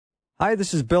Hi,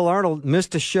 this is Bill Arnold.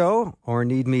 Missed a show or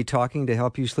need me talking to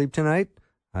help you sleep tonight?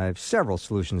 I have several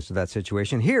solutions to that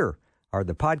situation. Here are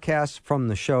the podcasts from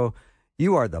the show.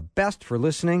 You are the best for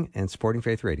listening and supporting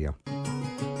Faith Radio.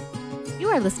 You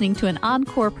are listening to an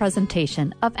encore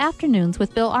presentation of Afternoons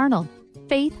with Bill Arnold.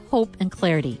 Faith, hope, and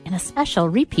clarity in a special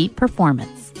repeat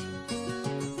performance.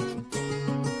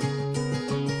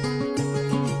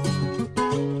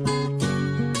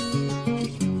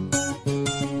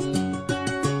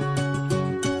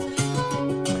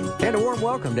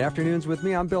 Welcome to Afternoons with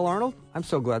me. I'm Bill Arnold. I'm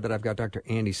so glad that I've got Dr.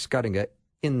 Andy Schuttinga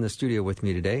in the studio with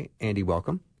me today. Andy,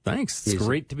 welcome. Thanks. It's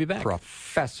great to be back.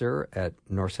 Professor at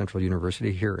North Central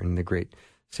University here in the great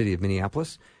city of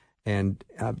Minneapolis. And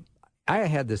I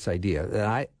had this idea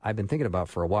that I've been thinking about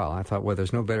for a while. I thought, well,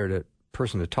 there's no better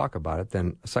person to talk about it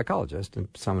than a psychologist and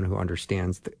someone who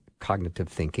understands the cognitive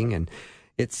thinking. And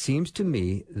it seems to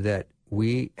me that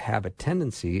we have a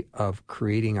tendency of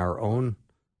creating our own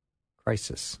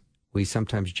crisis. We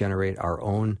sometimes generate our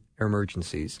own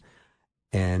emergencies,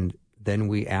 and then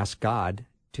we ask God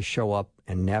to show up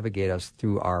and navigate us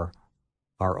through our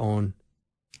own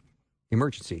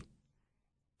emergency.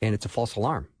 And it's a false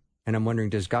alarm. And I'm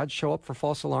wondering, does God show up for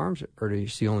false alarms, or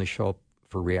does he only show up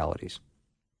for realities?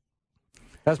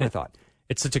 That's my thought.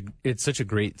 It's such a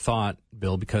great thought,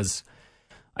 Bill, because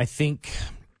I think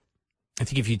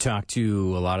if you talk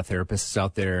to a lot of therapists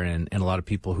out there and a lot of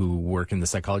people who work in the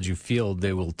psychology field,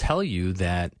 they will tell you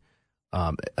that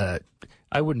I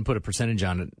wouldn't put a percentage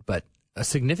on it, but a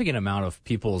significant amount of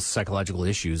people's psychological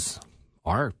issues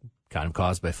are kind of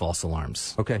caused by false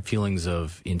alarms. Okay. Feelings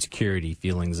of insecurity,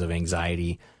 feelings of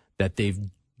anxiety that they've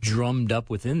drummed up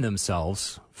within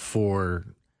themselves for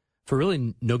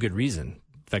really no good reason.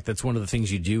 In fact, that's one of the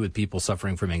things you do with people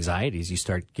suffering from anxiety is you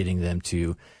start getting them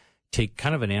to take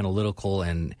kind of an analytical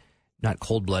and not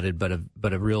cold-blooded, but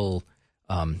a real,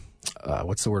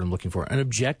 what's the word I'm looking for? An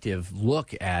objective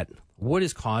look at what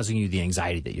is causing you the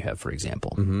anxiety that you have, for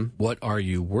example. Mm-hmm. What are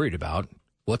you worried about?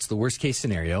 What's the worst-case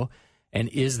scenario? And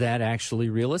is that actually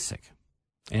realistic?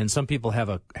 And some people have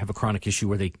a chronic issue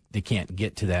where they can't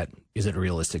get to that, is it a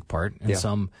realistic part? And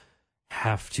some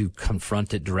have to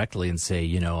confront it directly and say,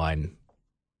 I'm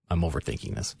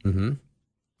overthinking this. Mm-hmm.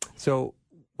 So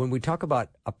when we talk about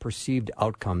a perceived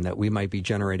outcome that we might be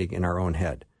generating in our own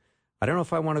head, I don't know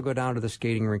if I want to go down to the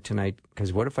skating rink tonight,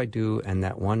 because what if I do and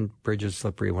that one bridge is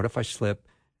slippery? What if I slip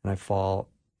and I fall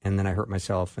and then I hurt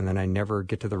myself and then I never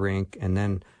get to the rink and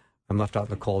then I'm left out in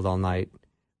the cold all night?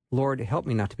 Lord, help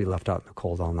me not to be left out in the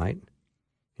cold all night. And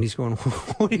he's going,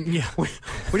 what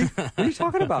are you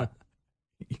talking about?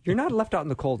 You're not left out in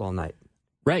the cold all night.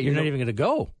 Right, you're not even going to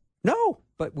go. No,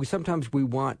 but sometimes we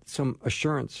want some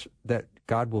assurance that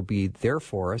God will be there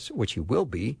for us, which he will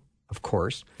be, of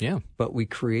course. Yeah. But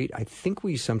I think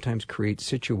we sometimes create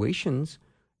situations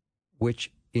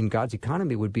which in God's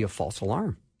economy would be a false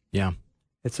alarm. Yeah.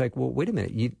 It's like, well, wait a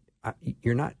minute.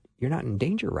 You're not in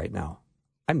danger right now.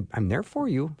 I'm there for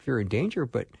you if you're in danger,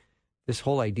 but this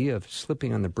whole idea of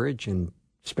slipping on the bridge and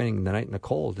spending the night in the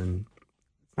cold, and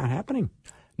it's not happening.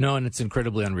 No, and it's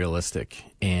incredibly unrealistic.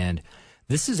 And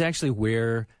this is actually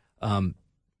where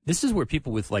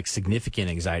people with like significant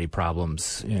anxiety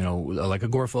problems, like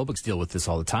agoraphobics deal with this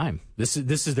all the time. This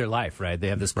is their life, right? They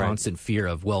have this constant fear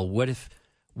of, well, what if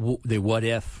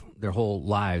their whole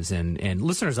lives, and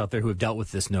listeners out there who have dealt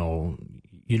with this know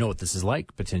what this is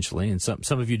like potentially, and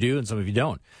some of you do and some of you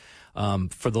don't.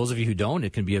 For those of you who don't,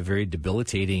 it can be a very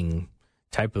debilitating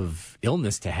type of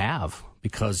illness to have,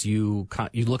 because you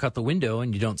look out the window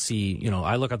and you don't see,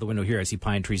 I look out the window here, I see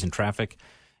pine trees and traffic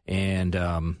and,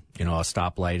 a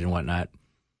stoplight and whatnot.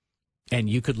 And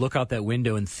you could look out that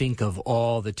window and think of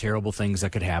all the terrible things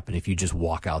that could happen if you just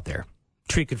walk out there.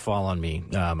 Tree could fall on me.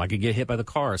 I could get hit by the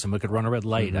car. Someone could run a red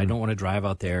light. Mm-hmm. I don't want to drive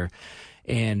out there.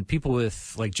 And people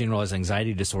with like generalized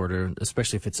anxiety disorder,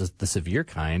 especially if it's the severe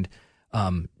kind,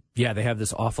 they have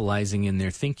this awfulizing in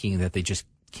their thinking that they just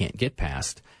can't get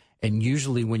past. And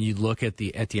usually when you look at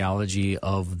the etiology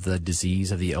of the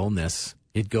disease, of the illness,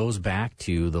 it goes back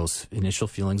to those initial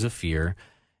feelings of fear.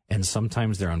 And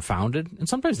sometimes they're unfounded and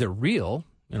sometimes they're real.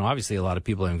 Obviously a lot of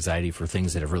people have anxiety for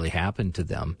things that have really happened to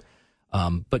them.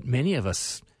 But many of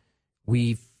us,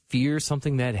 we fear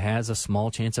something that has a small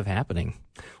chance of happening.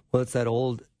 Well, it's that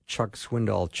old Chuck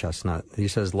Swindoll chestnut. He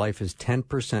says life is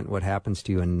 10% what happens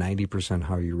to you and 90%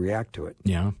 how you react to it.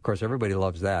 Yeah. Of course, everybody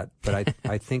loves that. But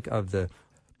I think of the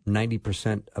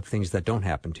 90% of things that don't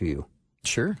happen to you.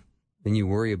 Sure. Then you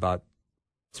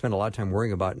spend a lot of time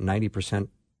worrying about 90%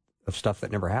 of stuff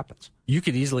that never happens. You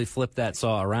could easily flip that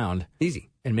saw around. Easy.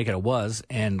 And make it a was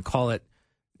and call it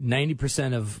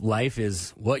 90% of life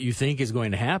is what you think is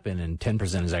going to happen, and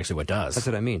 10% is actually what does. That's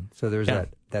what I mean. So there's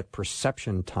that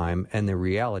perception time and the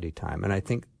reality time. And I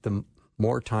think the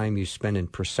more time you spend in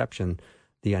perception,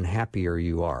 the unhappier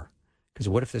you are. Because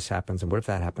what if this happens, and what if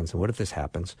that happens, and what if this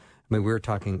happens? I mean, we were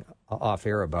talking off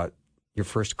air about your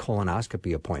first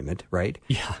colonoscopy appointment, right?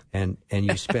 Yeah. And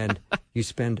you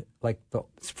spend like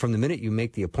from the minute you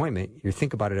make the appointment, you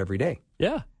think about it every day.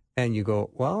 Yeah. And you go,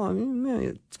 well, I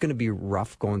mean, it's going to be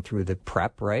rough going through the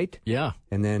prep, right? Yeah.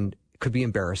 And then it could be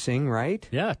embarrassing, right?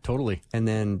 Yeah, totally. And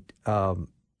then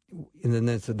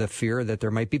there's the fear that there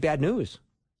might be bad news,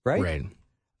 right?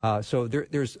 Right. So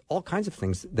there's all kinds of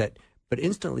things but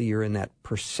instantly you're in that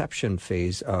perception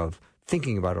phase of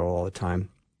thinking about it all the time.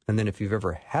 And then if you've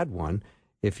ever had one,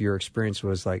 if your experience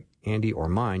was like Andy or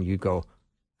mine, you'd go,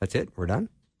 that's it, we're done?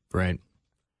 Right.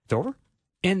 It's over?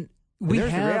 And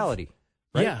there's the reality.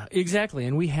 Right? Yeah, exactly.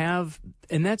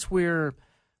 And that's where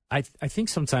I think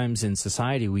sometimes in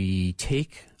society we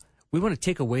want to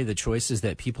take away the choices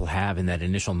that people have in that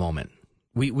initial moment.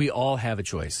 We all have a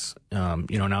choice. Now,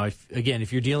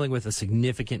 if you're dealing with a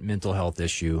significant mental health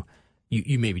issue,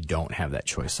 you maybe don't have that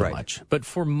choice so much. But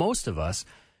for most of us,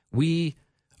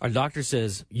 our doctor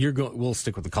says we'll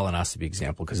stick with the colonoscopy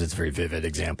example because it's a very vivid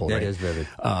example. Yeah, right? it is vivid.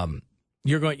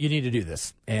 You need to do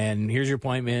this, and here's your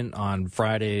appointment on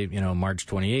Friday, March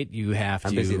 28th. You have to.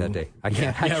 I'm busy that day. I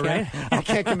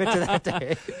can't commit to that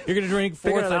day. You're going to drink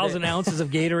 4,000 ounces of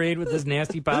Gatorade with this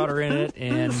nasty powder in it,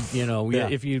 and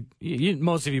if you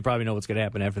most of you probably know what's going to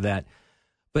happen after that.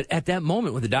 But at that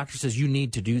moment, when the doctor says you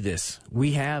need to do this,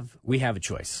 we have a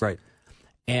choice, right?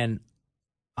 And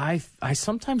I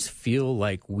sometimes feel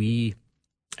like we,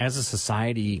 as a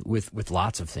society, with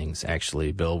lots of things,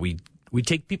 actually, Bill, we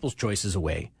take people's choices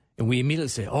away, and we immediately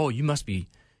say, "Oh, you must be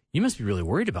really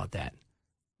worried about that."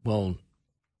 Well,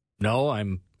 no,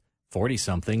 I'm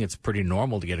 40-something. It's pretty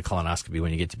normal to get a colonoscopy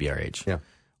when you get to be our age. Yeah.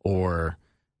 Or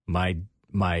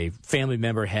my family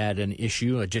member had an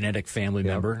issue, a genetic family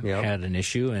member had an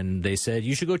issue, and they said,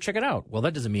 you should go check it out. Well,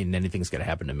 that doesn't mean anything's going to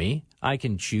happen to me. I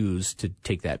can choose to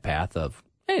take that path of,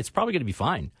 hey, it's probably going to be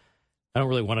fine. I don't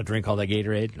really want to drink all that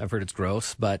Gatorade. I've heard it's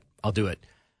gross, but I'll do it.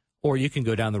 Or you can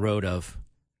go down the road of,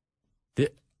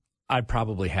 I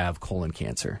probably have colon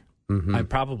cancer. Mm-hmm. I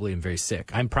probably am very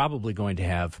sick. I'm probably going to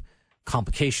have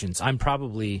complications. I'm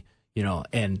probably,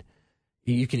 and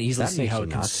you can easily see how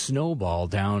it can snowball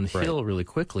downhill really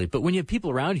quickly. But when you have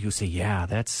people around you who say, yeah,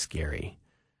 that's scary,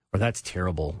 or that's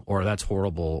terrible, or that's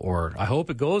horrible, or I hope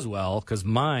it goes well because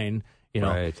mine,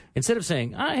 instead of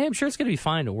saying, hey, I'm sure it's going to be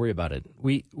fine, don't worry about it.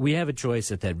 We have a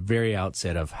choice at that very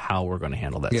outset of how we're going to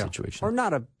handle that situation. Or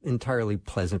not an entirely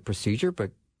pleasant procedure,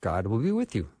 but God will be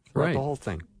with you throughout the whole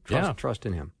thing. Trust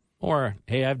in Him. Or,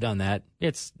 hey, I've done that.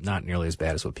 It's not nearly as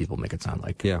bad as what people make it sound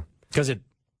like. Yeah. Because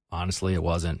honestly, it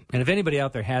wasn't. And if anybody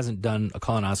out there hasn't done a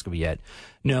colonoscopy yet,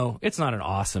 no, it's not an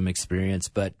awesome experience,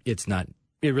 but it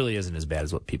really isn't as bad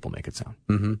as what people make it sound.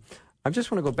 Mm-hmm. I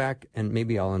just want to go back, and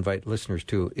maybe I'll invite listeners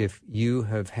too. If you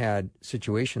have had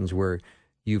situations where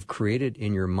you've created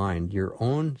in your mind your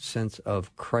own sense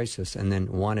of crisis and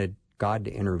then wanted God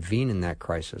to intervene in that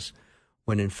crisis,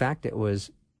 when in fact it was,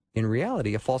 in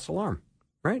reality, a false alarm,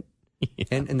 right? Yeah.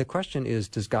 And the question is,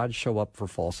 does God show up for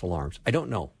false alarms? I don't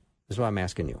know. That's why I'm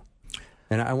asking you.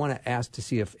 And I want to ask to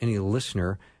see if any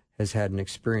listener has had an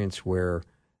experience where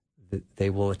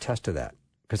they will attest to that.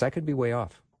 Because I could be way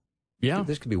off. Yeah.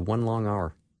 This could be one long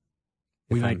hour.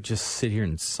 We might just sit here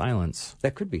in silence.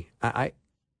 That could be.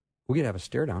 We could have a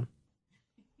stare down.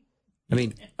 I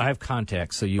mean, I have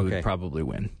contacts, so you would probably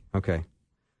win. Okay.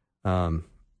 And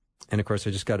of course,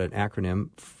 I just got an acronym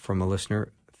from a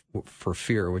listener for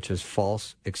FEAR, which is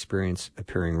false experience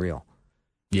appearing real.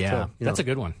 Yeah, so, that's a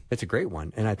good one. It's a great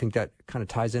one. And I think that kind of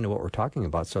ties into what we're talking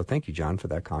about. So thank you, John, for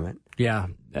that comment. Yeah,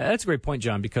 that's a great point,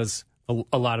 John, because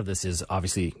a lot of this is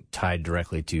obviously tied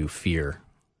directly to fear.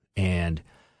 And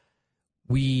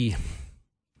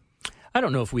I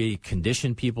don't know if we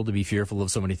condition people to be fearful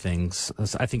of so many things.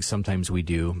 I think sometimes we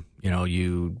do.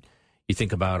 You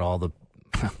think about all the,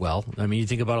 you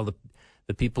think about all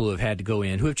the people who have had to go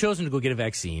in, who have chosen to go get a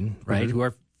vaccine, right? Mm-hmm. Who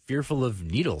are fearful of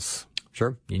needles.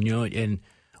 Sure.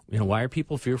 Why are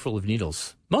people fearful of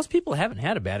needles? Most people haven't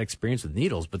had a bad experience with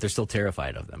needles, but they're still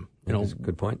terrified of them. That's a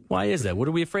good point. Why is that? What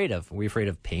are we afraid of? Are we afraid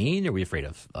of pain? Are we afraid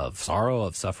of sorrow,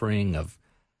 of suffering, of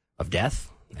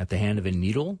death at the hand of a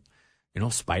needle?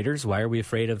 Spiders. Why are we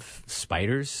afraid of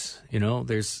spiders?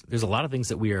 There's a lot of things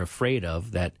that we are afraid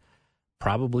of that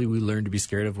probably we learned to be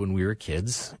scared of when we were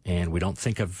kids, and we don't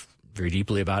think of very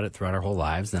deeply about it throughout our whole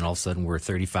lives. Then all of a sudden we're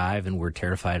 35 and we're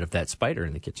terrified of that spider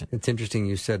in the kitchen. It's interesting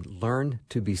you said learn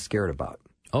to be scared about.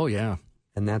 Oh, yeah.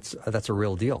 And that's a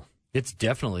real deal. It's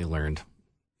definitely learned.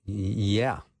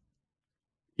 Yeah.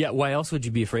 Yeah, why else would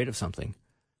you be afraid of something?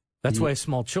 That's why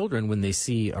small children, when they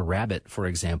see a rabbit, for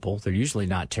example, they're usually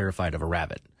not terrified of a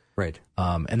rabbit. Right.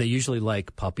 And they usually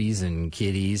like puppies and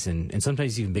kitties and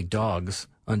sometimes even big dogs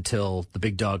until the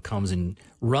big dog comes and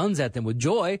runs at them with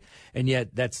joy. And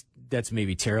yet that's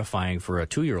maybe terrifying for a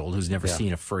 2-year-old who's never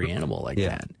seen a furry animal like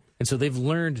that. And so they've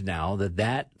learned now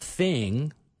that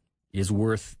thing is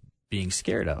worth being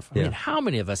scared of. I mean, how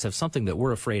many of us have something that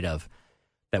we're afraid of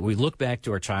that we look back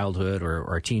to our childhood or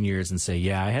our teen years and say,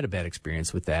 yeah, I had a bad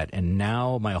experience with that. And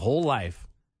now my whole life,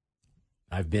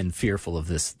 I've been fearful of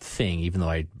this thing, even though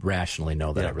I rationally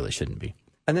know that I really shouldn't be.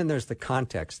 And then there's the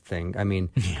context thing. I mean,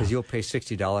 because you'll pay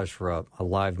 $60 for a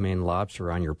live Maine lobster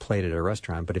on your plate at a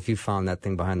restaurant, but if you found that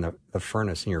thing behind the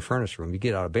furnace in your furnace room, you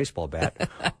get out a baseball bat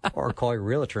or call your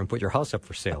realtor and put your house up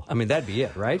for sale. I mean, that'd be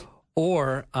it, right?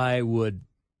 Or I would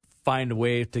find a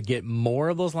way to get more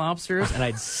of those lobsters and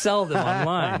I'd sell them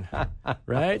online,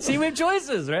 right? See, we have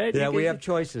choices, right? Yeah, we have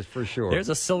choices for sure. There's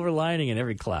a silver lining in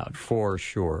every cloud. For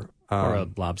sure. Or a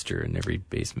lobster in every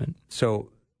basement. So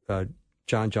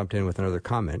John jumped in with another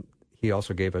comment. He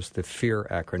also gave us the FEAR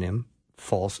acronym,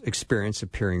 false experience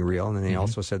appearing real. And then he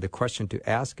also said the question to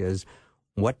ask is,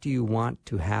 what do you want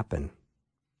to happen?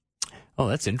 Oh,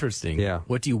 that's interesting. Yeah.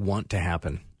 What do you want to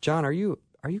happen? John, are you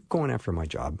going after my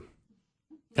job?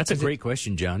 That's a great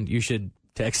question, John. You should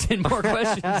text in more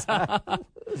questions.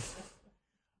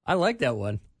 I like that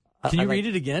one. Can you read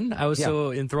it again? I was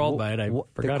so enthralled by it, I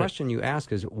forgot The question you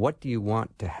ask is, what do you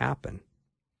want to happen?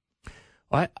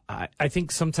 Well, I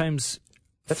think sometimes...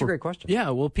 That's a great question.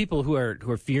 Yeah, well, people who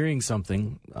are fearing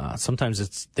something,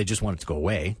 sometimes they just want it to go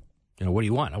away. You know, what do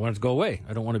you want? I want it to go away.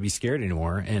 I don't want to be scared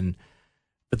anymore.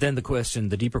 But then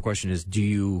the deeper question is, do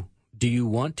you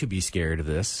want to be scared of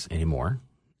this anymore?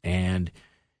 And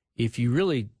if you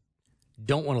really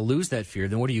don't want to lose that fear,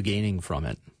 then what are you gaining from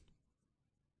it?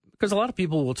 Because a lot of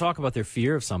people will talk about their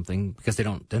fear of something because they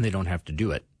don't have to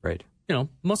do it. Right. You know,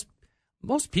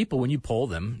 most people, when you poll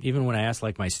them, even when I ask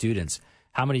like my students,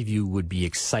 how many of you would be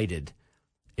excited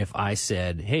if I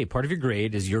said, hey, part of your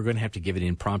grade is you're going to have to give an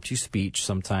impromptu speech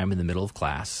sometime in the middle of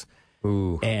class.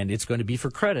 Ooh. And it's going to be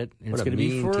for credit. And it's going to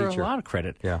be for teacher. A lot of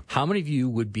credit. Yeah. How many of you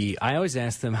would be, I always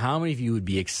ask them, how many of you would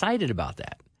be excited about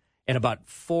that? And about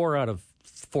 4 out of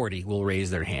 40 will raise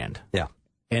their hand. Yeah.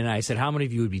 And I said, how many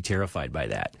of you would be terrified by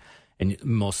that? And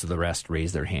most of the rest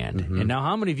raised their hand. And now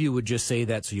how many of you would just say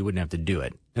that so you wouldn't have to do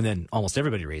it? And then almost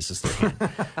everybody raises their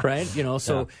hand, right? You know,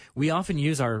 so we often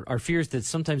use our fears that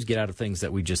sometimes get out of things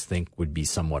that we just think would be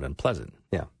somewhat unpleasant.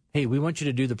 Yeah. Hey, we want you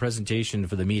to do the presentation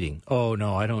for the meeting. Oh,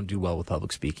 no, I don't do well with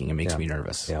public speaking. It makes me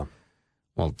nervous. Yeah.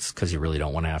 Well, it's because you really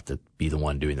don't want to have to be the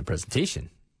one doing the presentation.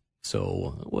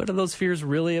 So what are those fears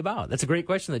really about? That's a great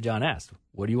question that John asked.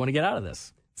 What do you want to get out of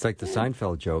this? It's like the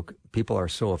Seinfeld joke. People are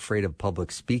so afraid of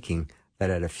public speaking that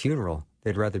at a funeral,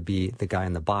 they'd rather be the guy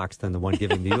in the box than the one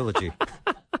giving the eulogy.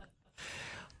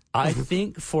 I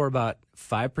think for about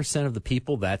 5% of the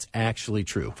people, that's actually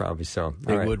true. Probably so.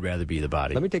 They would rather be the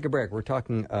body. Let me take a break. We're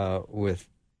talking with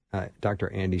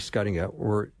Dr. Andy Schuttinga.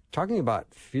 We're talking about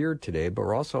fear today, but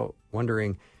we're also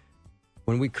wondering,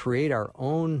 when we create our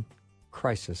own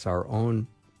crisis, our own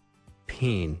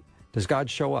pain, does God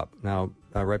show up? Now,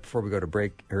 right before we go to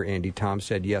break, Andy, Tom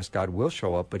said, yes, God will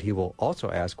show up, but he will also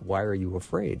ask, why are you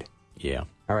afraid? Yeah.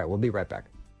 All right, we'll be right back.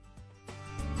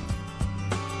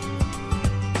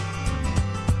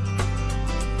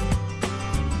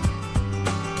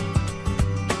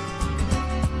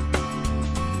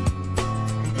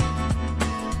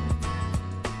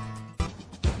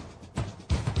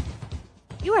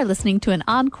 You are listening to an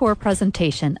encore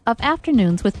presentation of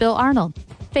Afternoons with Bill Arnold.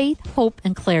 Faith, hope,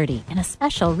 and clarity in a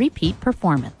special repeat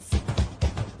performance.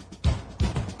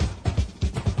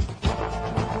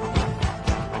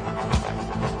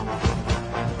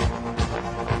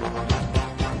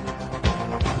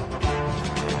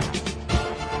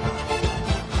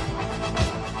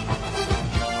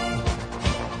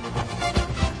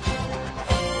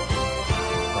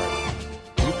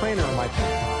 Are you playing or am I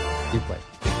playing? You play.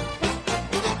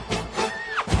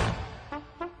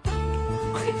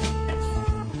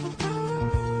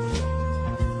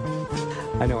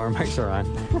 I know our mics are on.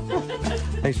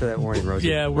 Thanks for that warning, Rosie.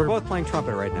 Yeah, we're both playing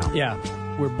trumpet right now. Yeah,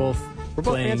 we're both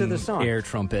playing fans of the song. Air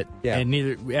trumpet. Yeah. And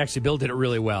Bill did it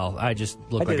really well. I just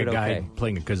looked like a guy okay.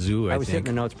 playing a kazoo, I was hitting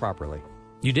think. the notes properly.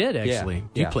 You did, actually. Yeah.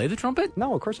 Do you play the trumpet?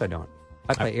 No, of course I don't.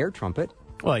 I play air trumpet.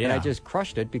 Well, yeah. And I just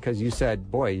crushed it because you said,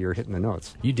 boy, you're hitting the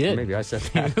notes. You did. Or maybe I said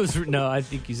that. No, I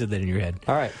think you said that in your head.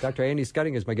 All right. Dr. Andy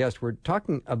Schuttinga is my guest. We're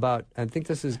talking about, I think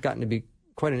this has gotten to be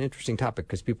quite an interesting topic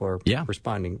because people are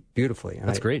responding beautifully.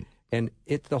 That's great. And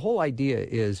the whole idea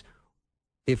is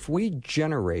if we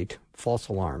generate false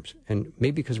alarms, and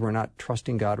maybe because we're not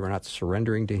trusting God, we're not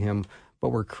surrendering to Him, but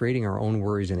we're creating our own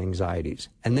worries and anxieties,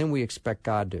 and then we expect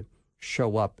God to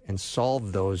show up and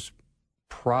solve those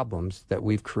problems that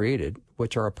we've created,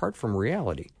 which are apart from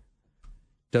reality.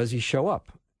 Does He show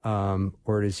up?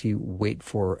 Or does He wait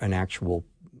for an actual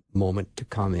moment to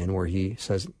come in where He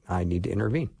says, I need to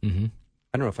intervene? Mm-hmm.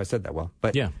 I don't know if I said that well,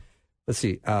 but let's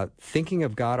see. Thinking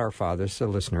of God our Father, so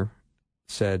listener,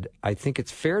 said, I think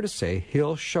it's fair to say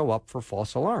He'll show up for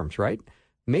false alarms, right?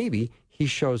 Maybe He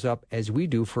shows up as we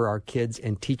do for our kids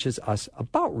and teaches us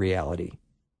about reality.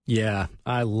 Yeah,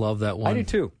 I love that one. I do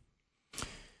too.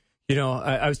 You know,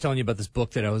 I was telling you about this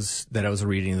book that I was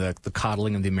reading, the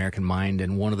Coddling of the American Mind,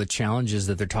 and one of the challenges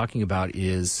that they're talking about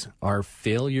is our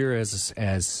failure as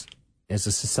a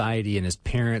society and as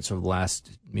parents over the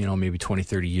last, maybe 20,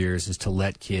 30 years is to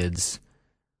let kids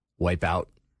wipe out,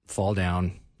 fall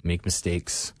down, make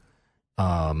mistakes,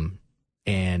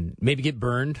 and maybe get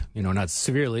burned, not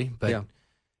severely, but,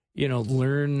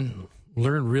 learn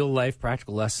real life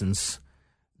practical lessons.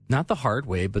 Not the hard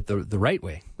way, but the right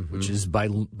way, which is by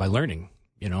learning.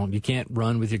 You can't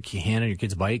run with your hand on your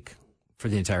kid's bike for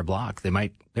the entire block. They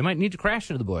might need to crash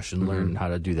into the bush and learn how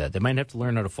to do that. They might have to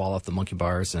learn how to fall off the monkey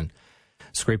bars and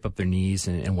scrape up their knees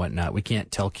and whatnot. We can't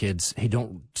tell kids, hey,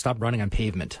 don't stop running on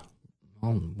pavement.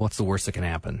 Well, what's the worst that can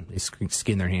happen? They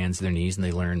skin their hands, their knees, and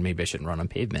they learn maybe I shouldn't run on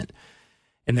pavement.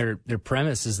 And their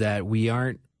premise is that we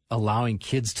aren't allowing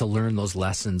kids to learn those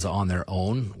lessons on their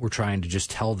own. We're trying to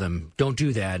just tell them, don't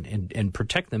do that, and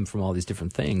protect them from all these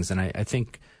different things. And I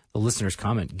think the listener's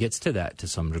comment gets to that to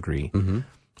some degree. Mm-hmm.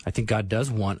 I think God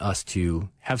does want us to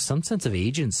have some sense of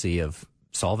agency of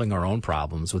solving our own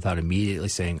problems without immediately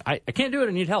saying, I can't do it,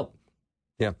 I need help.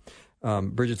 Yeah.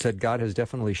 Bridget said, God has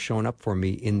definitely shown up for me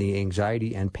in the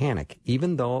anxiety and panic.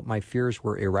 Even though my fears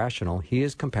were irrational, He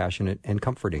is compassionate and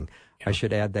comforting. Yeah. I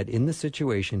should add that in the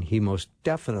situation, He most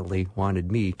definitely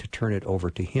wanted me to turn it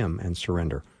over to Him and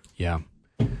surrender. Yeah.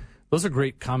 Those are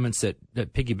great comments that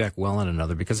piggyback well on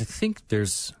another, because I think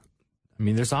there's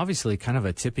obviously kind of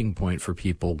a tipping point for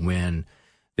people when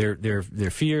their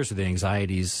fears or their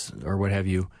anxieties or what have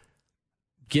you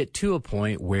get to a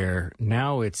point where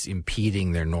now it's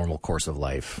impeding their normal course of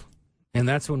life. And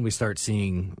that's when we start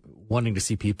wanting to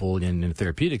see people in a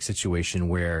therapeutic situation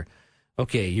where,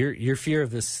 okay, your fear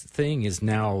of this thing is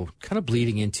now kind of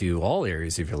bleeding into all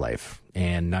areas of your life.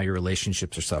 And now your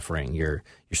relationships are suffering. Your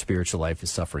spiritual life is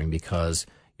suffering because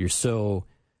you're so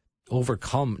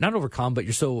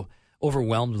you're so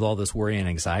overwhelmed with all this worry and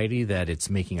anxiety that it's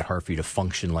making it hard for you to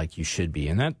function like you should be.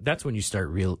 And that's when you start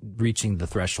reaching the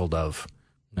threshold of,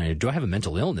 do I have a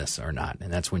mental illness or not?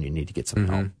 And that's when you need to get some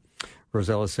help.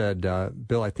 Rosella said,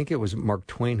 Bill, I think it was Mark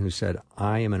Twain who said,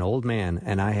 I am an old man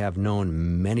and I have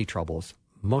known many troubles,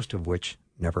 most of which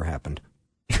never happened.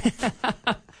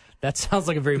 That sounds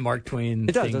like a very Mark Twain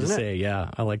thing to say. Yeah,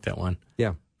 I like that one.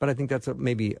 Yeah, but I think that's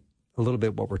maybe a little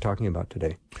bit what we're talking about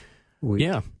today.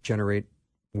 We generate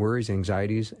worries,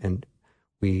 anxieties, and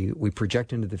we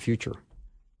project into the future.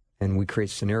 And we create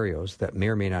scenarios that may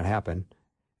or may not happen.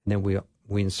 And then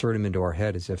we insert them into our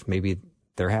head as if maybe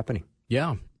they're happening.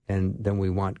 Yeah. And then we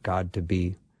want God to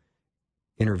be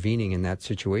intervening in that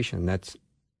situation. That's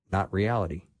not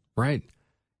reality. Right.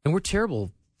 And we're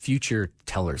terrible future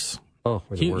tellers. Oh,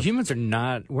 we're the worst. Humans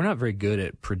we're not very good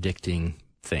at predicting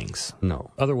things.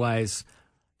 No. Otherwise,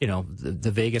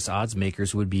 the Vegas odds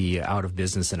makers would be out of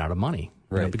business and out of money.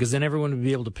 Right. Because then everyone would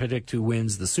be able to predict who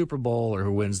wins the Super Bowl or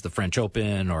who wins the French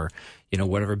Open or,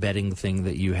 whatever betting thing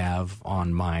that you have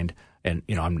on mind. And,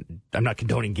 I'm not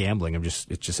condoning gambling. It's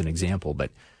just an example,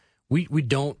 but we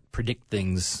don't predict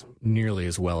things nearly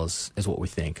as well as what we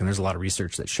think. And there's a lot of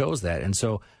research that shows that. And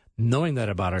so knowing that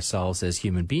about ourselves as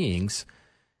human beings,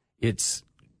 it's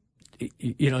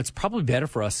probably better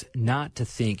for us not to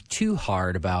think too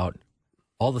hard about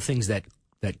all the things that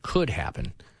could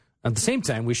happen. At the same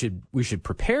time, we should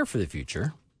prepare for the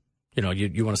future.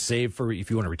 You want to save for, if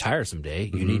you want to retire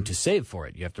someday, you need to save for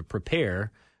it. You have to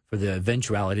prepare for the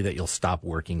eventuality that you'll stop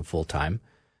working full time.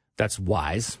 That's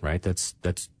wise, right? That's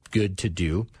good to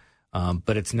do.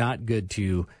 But it's not good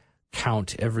to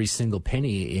count every single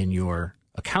penny in your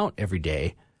account every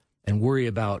day and worry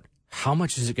about how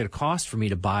much is it going to cost for me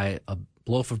to buy a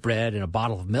loaf of bread and a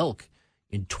bottle of milk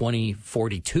in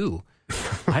 2042.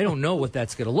 I don't know what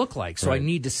that's going to look like, so right. I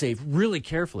need to save really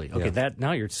carefully. Okay,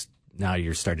 now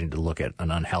you're starting to look at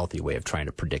an unhealthy way of trying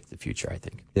to predict the future, I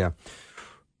think. Yeah.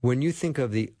 When you think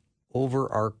of the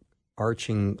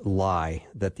overarching lie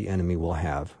that the enemy will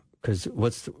have, because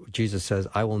Jesus says,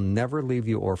 I will never leave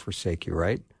you or forsake you,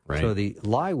 right? Right. So the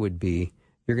lie would be,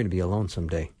 you're going to be alone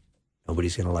someday.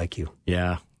 Nobody's going to like you.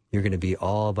 Yeah. You're going to be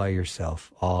all by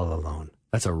yourself, all alone.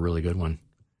 That's a really good one.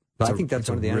 I think that's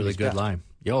one of the really enemy's good best. line.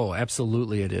 Yo,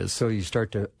 absolutely it is. So you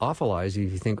start to awfulize.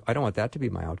 You think, I don't want that to be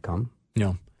my outcome.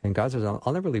 No. And God says,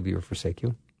 I'll never leave you or forsake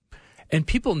you. And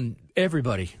people,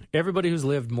 everybody who's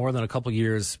lived more than a couple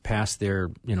years past their,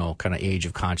 kind of age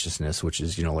of consciousness, which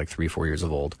is, like 3 or 4 years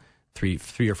old, three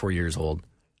or 4 years old,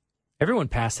 everyone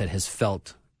past that has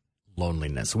felt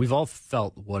loneliness. We've all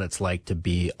felt what it's like to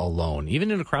be alone. Even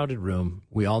in a crowded room,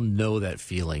 we all know that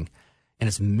feeling. And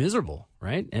it's miserable,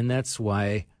 right? And that's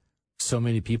why so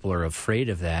many people are afraid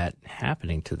of that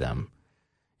happening to them.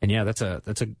 And yeah, that's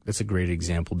a great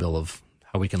example, Bill, of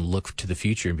how we can look to the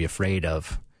future and be afraid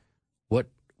of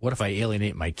what if I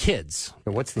alienate my kids?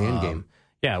 So what's the end game?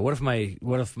 Yeah, what if I'm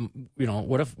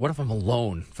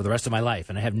alone for the rest of my life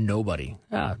and I have nobody?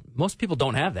 Most people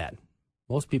don't have that.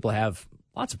 Most people have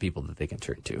lots of people that they can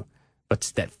turn to. But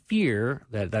that fear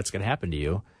that's going to happen to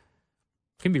you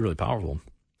can be really powerful.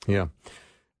 Yeah.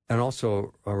 And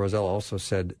also, Rosella also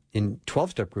said in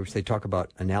 12-step groups, they talk about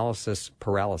analysis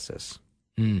paralysis.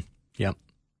 Yep.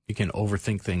 You can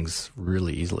overthink things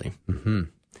really easily. Mm-hmm.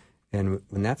 And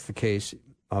when that's the case,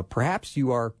 perhaps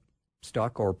you are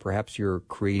stuck, or perhaps you're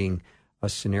creating a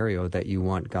scenario that you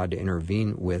want God to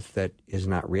intervene with that is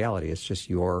not reality. It's just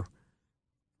your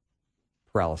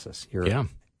paralysis, your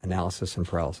analysis and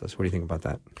paralysis. What do you think about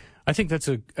that? I think that's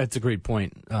a great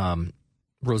point.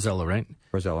 Rosella, right?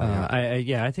 Rosella.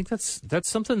 I think that's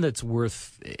something that's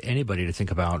worth anybody to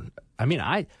think about. I mean,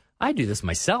 I do this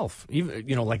myself. Even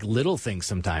like little things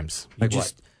sometimes. Like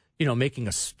what?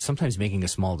 Sometimes making a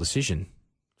small decision.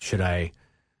 Should I?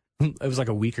 It was like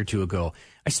a week or two ago.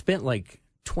 I spent like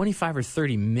 25 or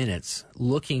 30 minutes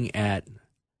looking at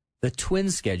the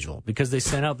Twins schedule because they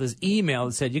sent out this email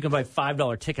that said you can buy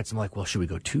 $5 tickets. I'm like, well, should we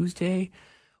go Tuesday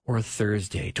or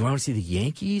Thursday? Do I want to see the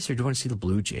Yankees or do I want to see the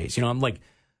Blue Jays? I'm way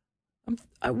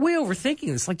overthinking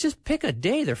this. Like, just pick a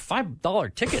day. They're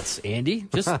 $5 tickets, Andy.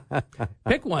 Just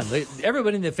pick one.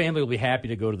 Everybody in the family will be happy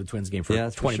to go to the Twins game for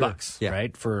 $20,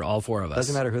 right? For all four of us.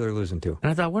 Doesn't matter who they're losing to.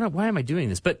 And I thought, why am I doing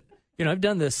this? But, I've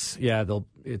done this. Yeah,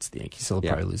 it's the Yankees, so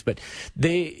they'll probably lose. But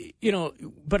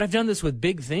but I've done this with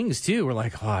big things too. We're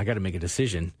like, I got to make a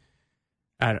decision.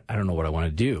 I don't know what I want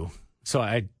to do. So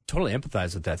I totally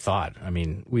empathize with that thought. I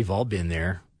mean, we've all been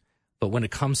there. But when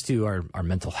it comes to our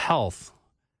mental health,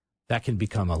 that can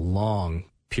become a long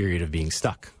period of being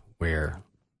stuck where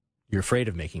you're afraid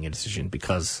of making a decision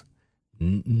because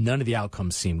none of the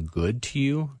outcomes seem good to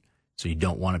you. So you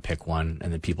don't want to pick one.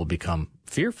 And then people become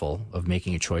fearful of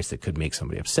making a choice that could make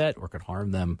somebody upset or could harm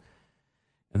them.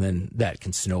 And then that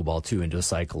can snowball too into a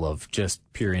cycle of just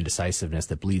pure indecisiveness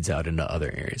that bleeds out into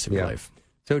other areas of your life.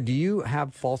 So do you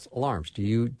have false alarms? Do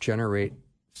you generate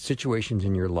situations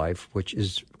in your life which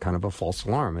is kind of a false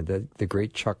alarm? And the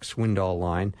great Chuck Swindoll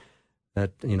line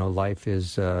that, life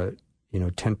is,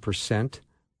 10%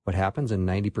 what happens and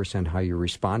 90% how you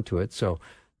respond to it. So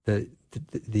the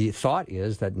thought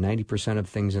is that 90% of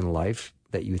things in life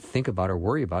that you think about or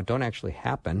worry about don't actually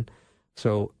happen.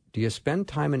 So do you spend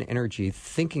time and energy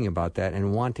thinking about that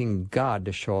and wanting God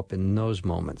to show up in those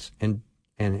moments? And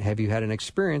have you had an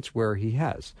experience where he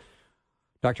has?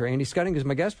 Dr. Andy Schuttinga is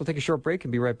my guest. We'll take a short break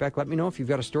and be right back. Let me know if you've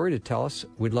got a story to tell us.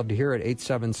 We'd love to hear it.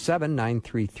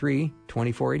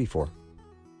 877-933-2484.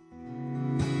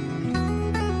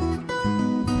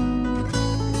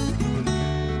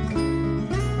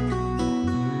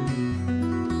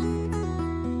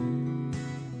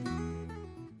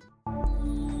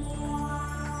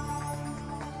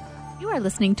 You are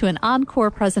listening to an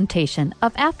encore presentation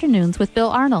of Afternoons with Bill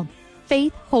Arnold.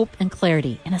 Faith, hope, and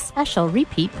clarity in a special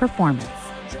repeat performance.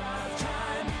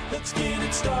 Let's get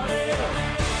it started.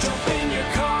 Jump in your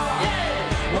car.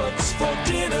 Yeah. What's for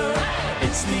dinner?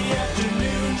 It's the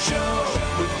afternoon show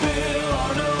with Bill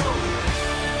Arnold.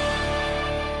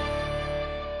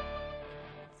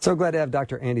 So glad to have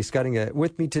Dr. Andy Schuttinga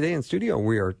with me today in studio.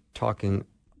 We are talking,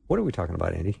 what are we talking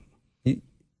about, Andy?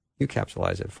 You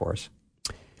capsulize it for us.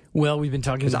 Well, we've been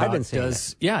talking about,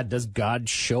 does God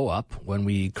show up when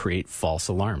we create false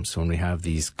alarms? When we have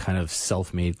these kind of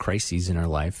self-made crises in our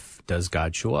life, does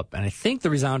God show up? And I think the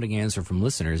resounding answer from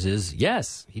listeners is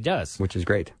yes, he does. Which is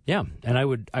great. Yeah, and I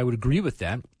would agree with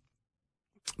that.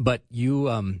 But you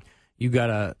got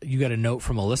a note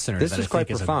from a listener. This that is I quite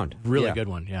think profound. Is a really good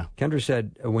one, yeah. Kendra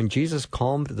said, when Jesus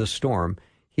calmed the storm,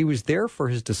 he was there for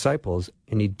his disciples,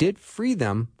 and he did free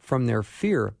them from their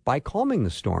fear by calming the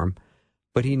storm,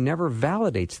 but he never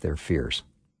validates their fears.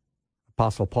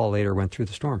 Apostle Paul later went through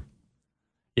the storm.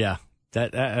 Yeah,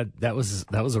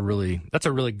 That's a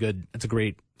really good, it's a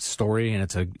great story, and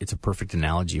it's a perfect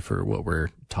analogy for what we're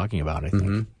talking about, I think.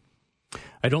 Mm-hmm.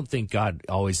 I don't think God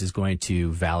always is going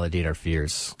to validate our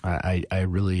fears. I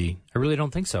really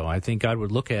don't think so. I think God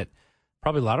would look at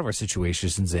probably a lot of our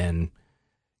situations and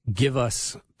give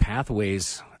us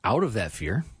pathways out of that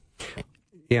fear.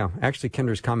 Yeah, actually,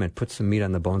 Kendra's comment puts some meat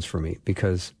on the bones for me,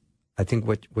 because I think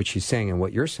what she's saying and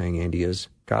what you're saying, Andy, is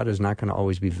God is not going to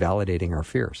always be validating our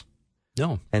fears.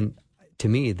 No. And to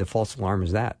me, the false alarm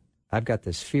is that I've got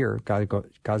this fear.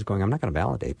 God's going, I'm not going to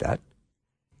validate that,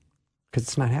 because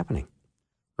it's not happening.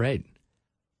 Right.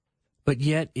 But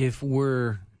yet, if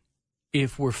we're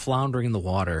floundering in the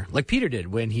water, like Peter did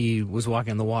when he was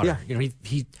walking in the water,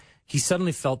 he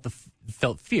suddenly felt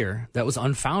fear that was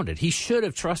unfounded. He should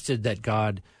have trusted that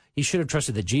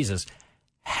Jesus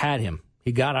had him.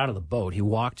 He got out of the boat. He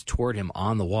walked toward him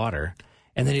on the water,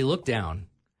 and then he looked down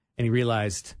and he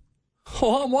realized,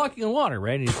 oh, I'm walking in water,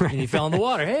 right? And he fell in the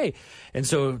water. Hey, and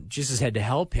so Jesus had to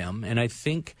help him. And I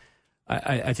think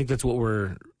that's what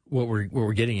we're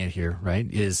getting at here, right?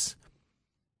 Is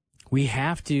we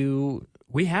have to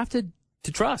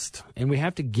trust, and we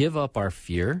have to give up our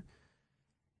fear,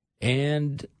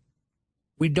 and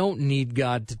we don't need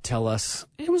God to tell us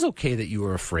it was okay that you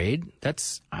were afraid.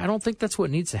 I don't think that's what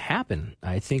needs to happen.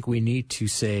 I think we need to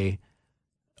say,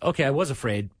 okay, I was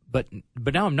afraid, but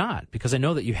now I'm not, because I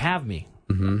know that you have me.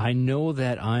 Mm-hmm. I know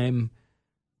that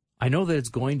it's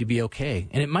going to be okay,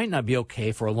 and it might not be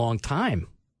okay for a long time.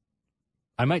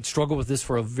 I might struggle with this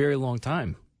for a very long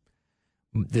time,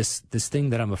 this thing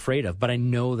that I'm afraid of, but I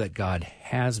know that God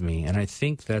has me. And I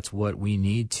think that's what we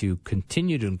need to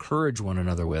continue to encourage one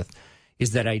another with,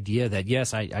 is that idea that,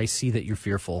 yes, I see that you're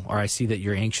fearful, or I see that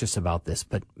you're anxious about this,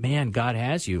 but man, God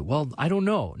has you. Well, I don't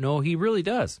know. No, he really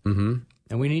does. Mm-hmm.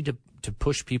 And we need to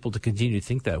push people to continue to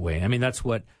think that way. I mean, that's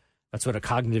what a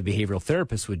cognitive behavioral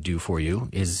therapist would do for you,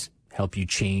 is help you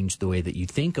change the way that you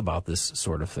think about this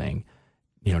sort of thing.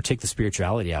 Take the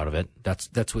spirituality out of it.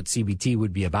 That's what CBT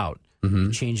would be about, mm-hmm.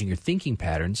 changing your thinking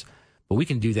patterns. But we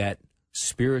can do that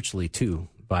spiritually too,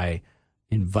 by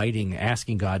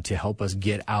asking God to help us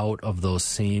get out of those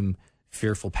same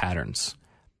fearful patterns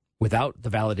without the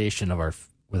validation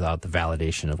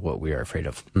of what we are afraid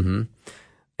of. Mm-hmm.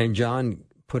 And John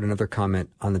put another comment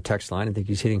on the text line. I think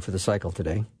he's hitting for the cycle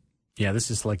today. Yeah, this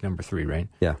is like number 3, right?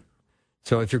 Yeah.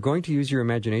 So if you're going to use your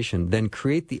imagination, then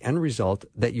create the end result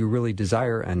that you really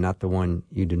desire and not the one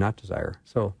you do not desire.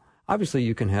 So obviously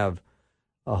you can have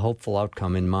a hopeful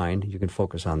outcome in mind. You can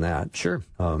focus on that. Sure.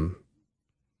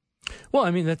 Well,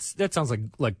 I mean, that sounds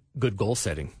like good goal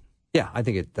setting. Yeah, I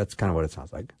think that's kind of what it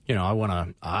sounds like.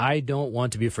 I don't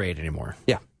want to be afraid anymore.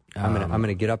 Yeah. I'm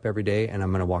gonna get up every day and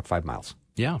I'm gonna walk 5 miles.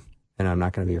 Yeah. And I'm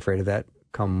not gonna be afraid of that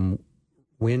come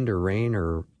wind or rain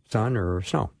or sun or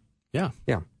snow. Yeah.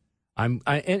 Yeah. And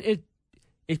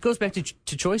it goes back to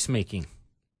choice making,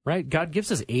 right? God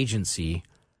gives us agency.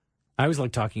 I always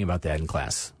like talking about that in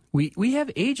class. We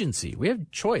have agency. We have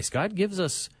choice. God gives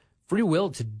us free will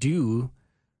to do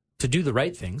the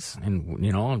right things,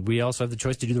 and we also have the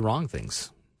choice to do the wrong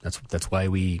things. That's why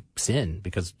we sin,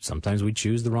 because sometimes we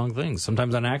choose the wrong things,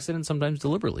 sometimes on accident, sometimes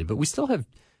deliberately, but we still have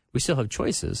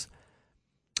choices.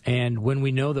 And when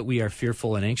we know that we are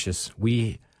fearful and anxious,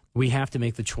 we have to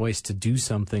make the choice to do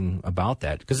something about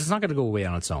that, because it's not going to go away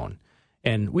on its own.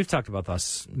 And we've talked about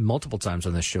this multiple times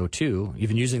on this show too,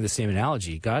 even using the same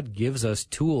analogy. God gives us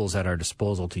tools at our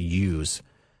disposal to use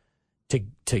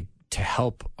to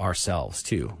help ourselves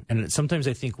too. And sometimes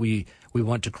I think we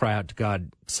want to cry out to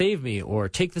God, save me, or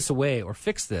take this away, or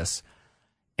fix this.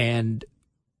 And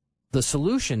the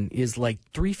solution is like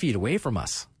 3 feet away from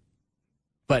us.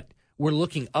 But we're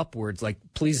looking upwards, like,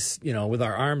 please, with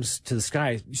our arms to the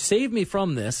sky, save me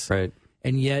from this. Right.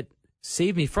 And yet,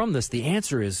 save me from this, the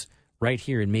answer is right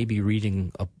here, and maybe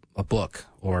reading a book,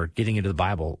 or getting into the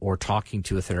Bible, or talking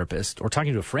to a therapist, or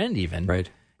talking to a friend even. Right.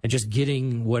 And just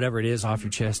getting whatever it is off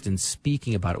your chest and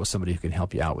speaking about it with somebody who can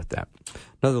help you out with that.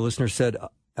 Another listener said,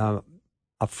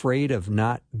 afraid of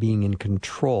not being in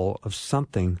control of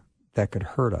something that could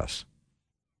hurt us.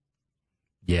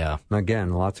 Yeah.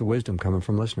 Again, lots of wisdom coming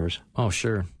from listeners. Oh,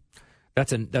 sure.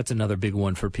 That's another big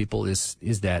one for people is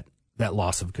that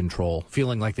loss of control,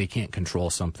 feeling like they can't control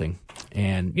something.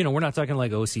 And, we're not talking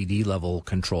like OCD level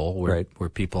control where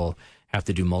people have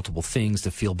to do multiple things to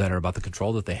feel better about the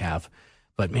control that they have.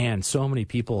 But man, so many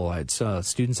people, it's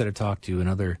students that I've talked to and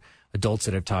other adults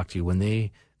that I've talked to, when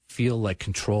they feel like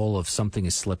control of something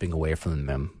is slipping away from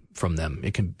them,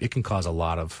 it can cause a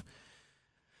lot of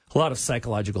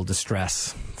psychological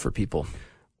distress for people.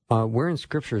 Where in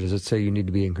Scripture does it say you need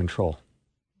to be in control?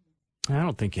 I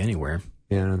don't think anywhere.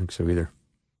 Yeah, I don't think so either.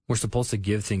 We're supposed to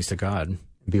give things to God.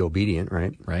 Be obedient,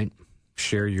 right? Right?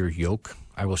 Share your yoke.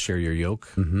 I will share your yoke.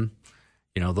 Mm-hmm.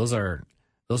 You know, those are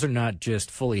not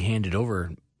just fully handed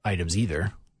over items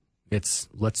either. It's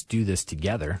let's do this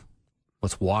together.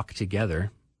 Let's walk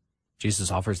together. Jesus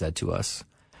offers that to us.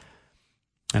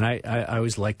 And I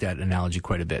always like that analogy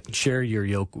quite a bit. Share your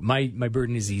yoke. My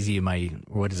burden is easy. My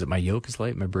yoke is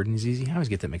light. My burden is easy. I always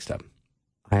get that mixed up.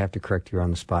 I have to correct you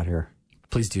on the spot here.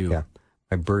 Please do. Yeah.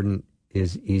 My burden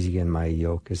is easy and my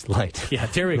yoke is light. Yeah,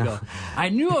 there we go. I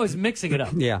knew I was mixing it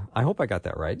up. Yeah, I hope I got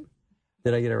that right.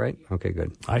 Did I get it right? Okay,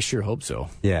 good. I sure hope so.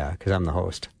 Yeah, because I'm the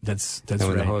host. That's and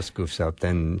when right. the host goofs up,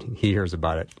 then he hears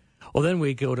about it. Well, then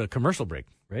we go to commercial break,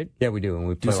 right? Yeah, we do. And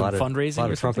we play some a lot fundraising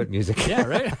of trumpet music. Yeah,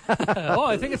 right? Oh,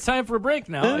 I think it's time for a break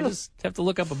now. I just have to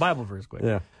look up a Bible verse quick.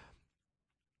 Yeah.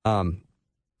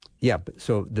 Yeah,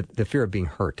 so the fear of being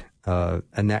hurt,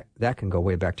 and that can go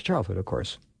way back to childhood, of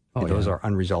course. Oh, those yeah. are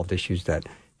unresolved issues that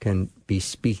can be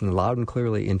speaking loud and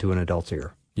clearly into an adult's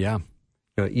ear. Yeah.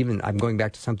 You know, even I'm going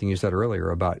back to something you said earlier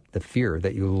about the fear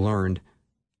that you learned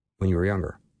when you were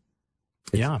younger.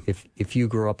 Yeah. If you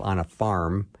grew up on a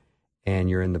farm and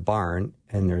you're in the barn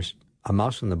and there's a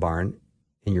mouse in the barn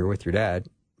and you're with your dad,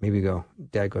 maybe you go,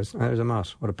 Dad goes, oh, there's a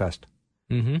mouse. What a pest.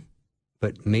 Mm-hmm.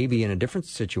 But maybe in a different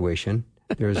situation,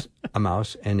 there's a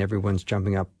mouse and everyone's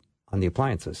jumping up on the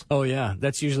appliances. Oh, yeah.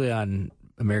 That's usually on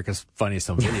America's Funniest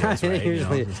Home Videos,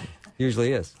 right?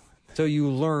 Usually is. So you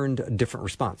learned a different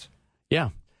response. Yeah.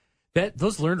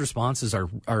 Those learned responses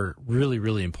are really,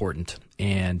 really important.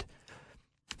 And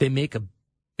they make a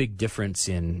big difference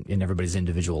in everybody's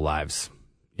individual lives.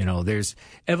 You know, there's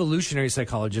evolutionary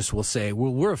psychologists will say,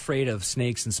 well, we're afraid of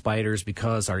snakes and spiders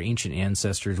because our ancient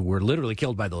ancestors were literally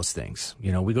killed by those things.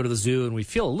 You know, we go to the zoo and we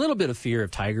feel a little bit of fear of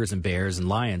tigers and bears and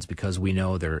lions because we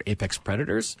know they're apex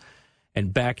predators.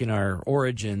 And back in our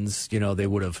origins, you know, they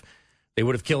would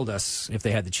have killed us if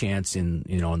they had the chance in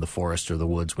the forest or the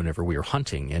woods whenever we were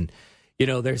hunting. And, you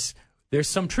know, there's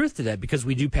some truth to that because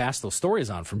we do pass those stories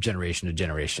on from generation to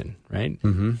generation, right?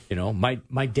 Mm-hmm. You know,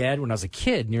 my dad, when I was a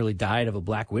kid, nearly died of a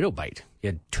black widow bite. He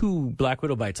had 2 black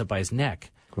widow bites up by his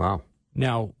neck. Wow.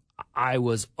 Now, I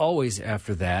was always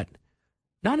after that,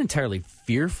 not entirely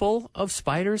fearful of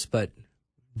spiders, but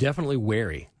definitely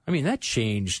wary. I mean, that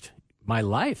changed my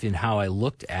life in how I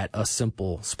looked at a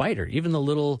simple spider, even the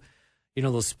little, you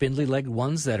know, those spindly legged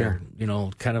ones that are, you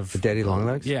know, kind of the daddy long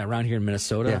legs. Yeah, around here in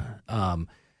Minnesota. Yeah.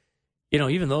 You know,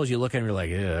 even those you look at and you're like,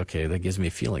 yeah, okay, that gives me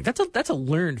a feeling. That's a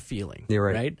learned feeling. You're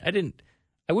right.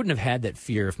 I wouldn't have had that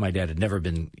fear if my dad had never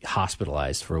been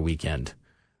hospitalized for a weekend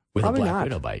with Probably a black not.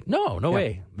 widow bite. No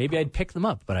way. Maybe I'd pick them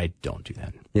up, but I don't do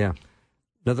that. Yeah.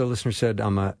 Another listener said,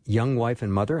 I'm a young wife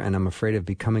and mother, and I'm afraid of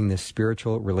becoming this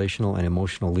spiritual, relational, and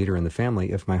emotional leader in the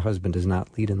family if my husband does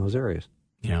not lead in those areas.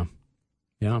 Yeah.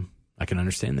 Yeah. I can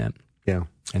understand that. Yeah.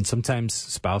 And sometimes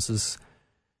spouses,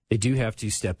 they do have to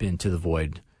step into the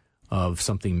void of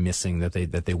something missing that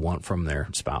they want from their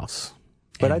spouse.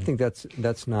 But I think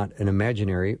that's not an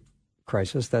imaginary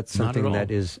crisis. That's something that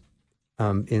is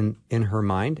in her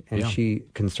mind, and she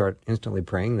can start instantly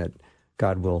praying that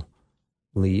God will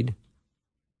lead,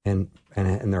 and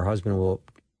their husband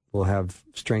will have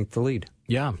strength to lead.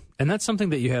 Yeah, and that's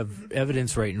something that you have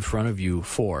evidence right in front of you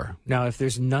for. Now, if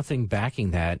there's nothing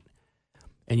backing that,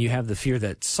 and you have the fear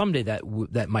that someday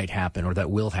that might happen or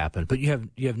that will happen, but you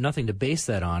have nothing to base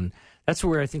that on, that's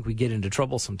where I think we get into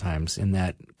trouble sometimes, in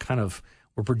that kind of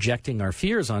we're projecting our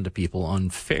fears onto people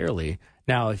unfairly.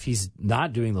 Now, if he's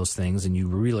not doing those things and you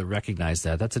really recognize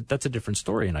that, that's a different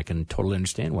story, and I can totally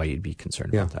understand why you'd be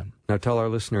concerned about that. Now tell our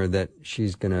listener that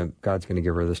God's gonna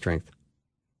give her the strength.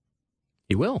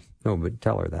 He will. No, but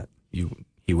tell her that. He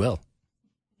will.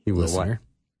 He will Listener, what?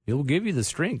 He will give you the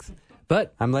strength.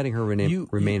 But I'm letting her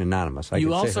remain anonymous.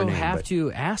 You also have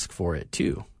to ask for it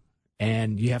too,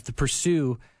 and you have to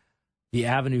pursue the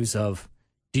avenues of,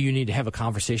 do you need to have a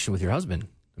conversation with your husband?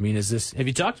 I mean, have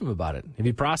you talked to him about it? Have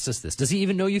you processed this? Does he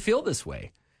even know you feel this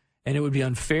way? And it would be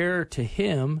unfair to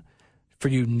him for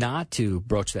you not to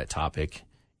broach that topic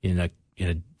in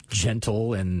a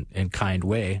gentle and kind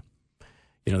way.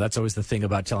 You know, that's always the thing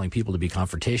about telling people to be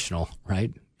confrontational,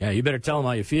 right? Yeah, you better tell him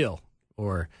how you feel,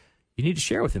 or you need to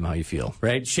share with him how you feel,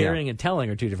 right? Sharing and telling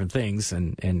are two different things,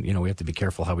 and you know, we have to be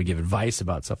careful how we give advice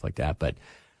about stuff like that. But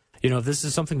you know, if this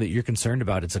is something that you're concerned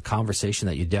about, it's a conversation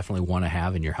that you definitely want to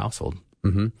have in your household.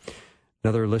 Mm-hmm.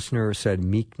 Another listener said,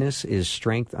 meekness is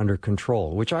strength under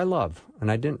control, which I love,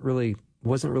 and I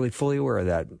wasn't really fully aware of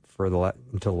that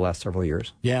until the last several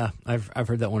years. Yeah, I've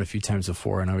heard that one a few times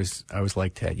before, and I always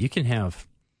liked that. You can have,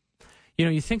 you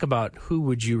know, you think about who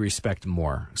would you respect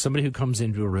more? Somebody who comes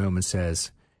into a room and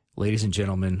says, ladies and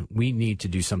gentlemen, we need to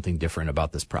do something different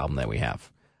about this problem that we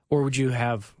have? Or would you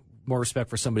have more respect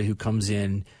for somebody who comes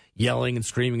in yelling and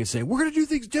screaming and saying, we're going to do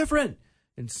things different,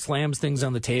 and slams things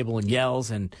on the table and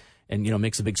yells and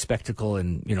makes a big spectacle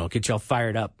and, gets y'all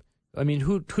fired up? I mean,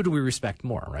 who do we respect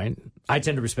more, right? I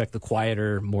tend to respect the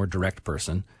quieter, more direct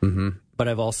person. Mm-hmm. But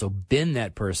I've also been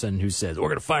that person who says, we're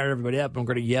going to fire everybody up and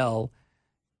we're going to yell.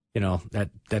 That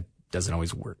doesn't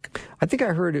always work. I think I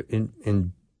heard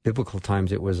in biblical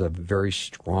times it was a very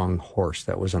strong horse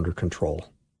that was under control,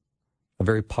 a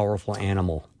very powerful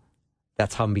animal.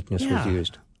 That's how meekness was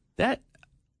used. That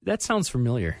sounds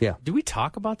familiar. Yeah. Did we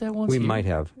talk about that once? We might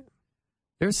have.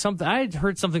 There's something, I had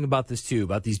heard something about this too,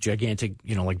 about these gigantic,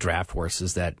 like draft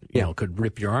horses that, could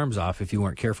rip your arms off if you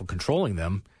weren't careful controlling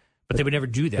them, but they would never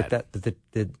do that. But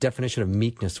the definition of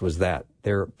meekness was that,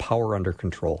 their power under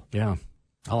control. Yeah.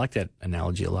 I like that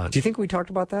analogy a lot. Do you think we talked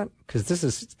about that? Because this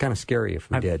is kind of scary if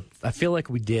we did. I feel like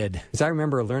we did. Because I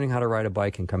remember learning how to ride a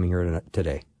bike and coming here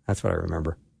today. That's what I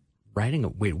remember.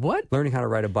 Wait, what? Learning how to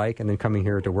ride a bike and then coming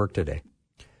here to work today.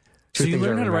 So you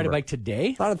learned how to ride a bike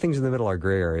today? A lot of things in the middle are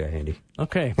gray area, Andy.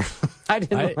 Okay. I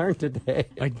didn't learn today.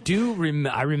 I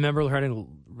remember learning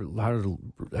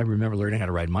how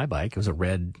to ride my bike. It was a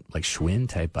red, Schwinn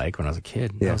type bike when I was a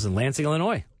kid. Yeah. I was in Lansing,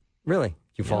 Illinois. Really?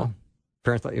 You fall?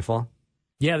 Parents let you fall?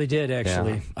 Yeah, they did,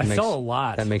 actually. Yeah, I fell a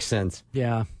lot. That makes sense.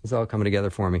 Yeah. It's all coming together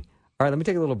for me. All right, let me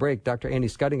take a little break. Dr. Andy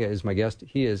Schuttinga is my guest.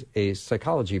 He is a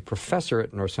psychology professor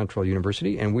at North Central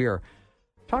University, and we are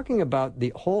talking about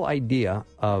the whole idea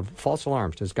of false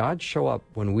alarms. Does God show up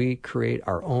when we create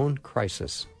our own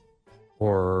crisis?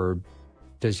 Or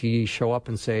does he show up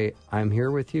and say, I'm here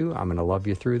with you, I'm going to love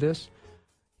you through this?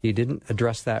 He didn't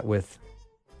address that with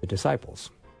the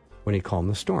disciples when he calmed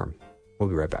the storm. We'll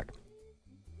be right back.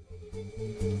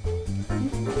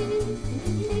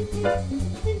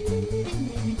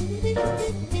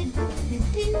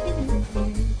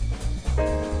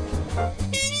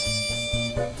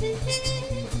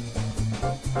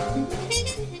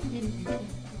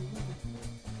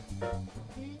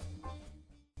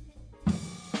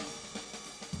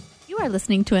 You are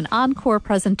listening to an encore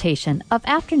presentation of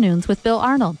Afternoons with Bill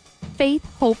Arnold. Faith,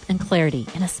 hope, and clarity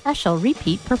in a special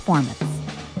repeat performance.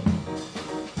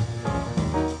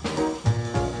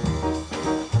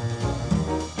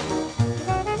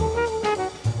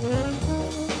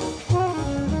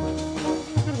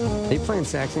 Are you playing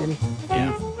sax, Andy?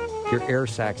 Yeah. You're air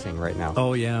saxing right now.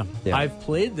 Oh, yeah. Yeah. I've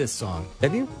played this song.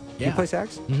 Have you? Yeah. You play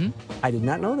sax? Mm-hmm. I did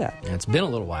not know that. Yeah, it's been a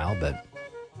little while, but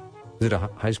Is it a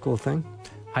high school thing?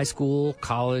 high school,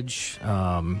 college.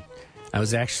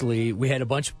 We had a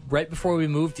bunch, right before we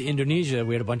moved to Indonesia,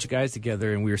 we had a bunch of guys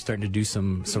together and we were starting to do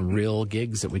some real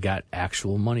gigs that we got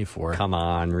actual money for. Come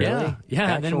on, really?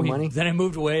 Yeah. Actual money? Then I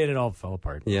moved away and it all fell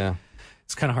apart. Yeah.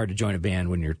 It's kind of hard to join a band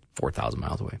when you're 4,000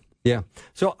 miles away. Yeah.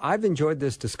 So I've enjoyed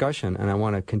this discussion, and I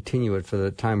want to continue it for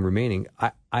the time remaining.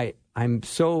 I'm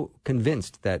so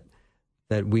convinced that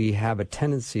we have a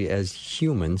tendency as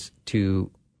humans to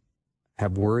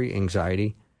have worry,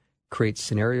 anxiety, create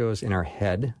scenarios in our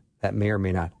head that may or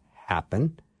may not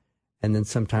happen, and then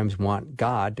sometimes want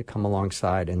God to come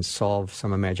alongside and solve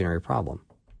some imaginary problem.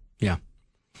 Yeah.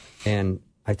 And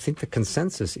I think the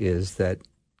consensus is that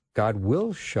God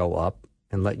will show up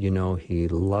and let you know he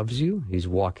loves you. He's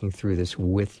walking through this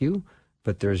with you,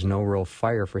 but there's no real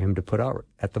fire for him to put out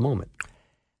at the moment.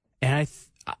 And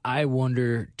I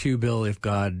wonder, too, Bill, if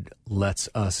God lets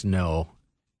us know,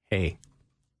 hey,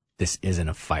 this isn't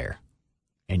a fire,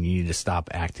 and you need to stop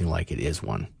acting like it is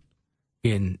one.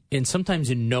 In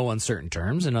sometimes in no uncertain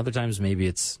terms, and other times maybe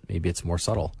it's more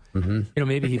subtle. Mm-hmm.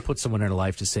 Maybe he puts someone in her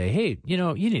life to say, hey, you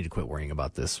need to quit worrying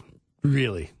about this.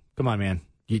 Really? Come on, man.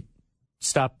 You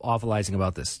stop awfulizing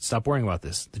about this. Stop worrying about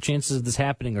this. The chances of this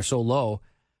happening are so low,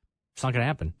 it's not going to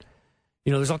happen.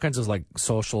 There's all kinds of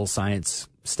social science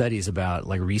studies about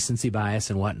recency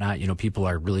bias and whatnot. People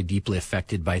are really deeply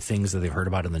affected by things that they've heard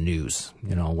about in the news.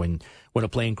 When a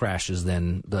plane crashes,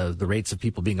 then the rates of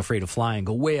people being afraid of flying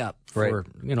go way up for,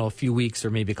 a few weeks or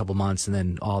maybe a couple months. And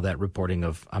then all that reporting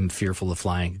of I'm fearful of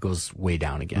flying goes way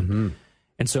down again. Mm-hmm.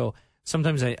 And so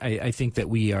sometimes I think that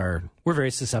we're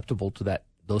very susceptible to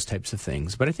those types of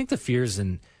things. But I think the fears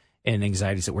and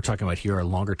anxieties that we're talking about here are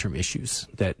longer-term issues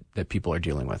that people are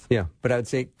dealing with. Yeah, but I would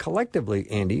say collectively,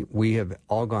 Andy, we have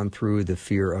all gone through the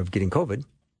fear of getting COVID.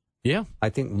 Yeah. I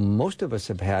think most of us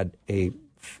have had a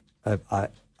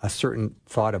certain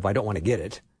thought of, I don't want to get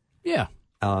it. Yeah.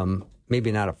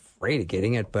 Maybe not afraid of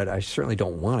getting it, but I certainly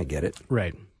don't want to get it.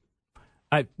 Right.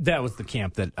 That was the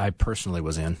camp that I personally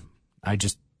was in. I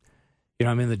just,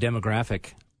 I'm in the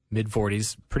demographic,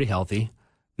 mid-40s, pretty healthy,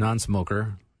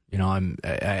 non-smoker, You know,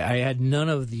 I had none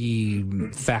of the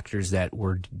factors that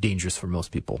were dangerous for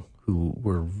most people who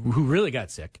really got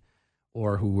sick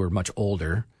or who were much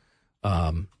older.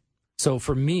 So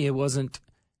for me, it wasn't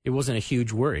a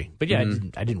huge worry. But yeah,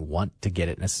 I didn't want to get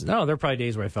it. No, there were probably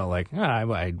days where I felt like,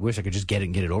 I wish I could just get it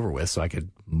and get it over with so I could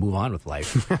move on with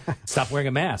life. Stop wearing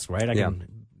a mask, right? I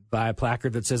can buy a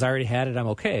placard that says I already had it, I'm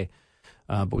okay.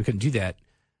 But we couldn't do that.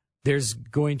 There's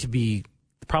going to be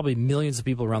probably millions of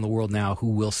people around the world now who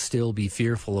will still be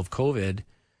fearful of COVID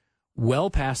well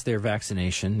past their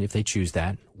vaccination, if they choose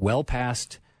that, well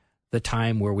past the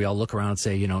time where we all look around and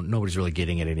say, you know, nobody's really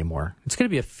getting it anymore. It's going to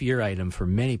be a fear item for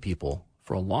many people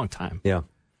for a long time. Yeah.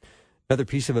 Another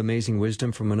piece of amazing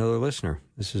wisdom from another listener.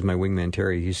 This is my wingman,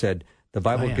 Terry. He said, the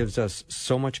Bible gives us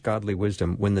so much godly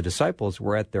wisdom. When the disciples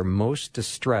were at their most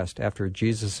distressed after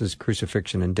Jesus'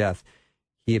 crucifixion and death,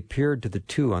 he appeared to the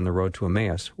two on the road to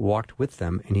Emmaus, walked with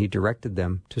them, and he directed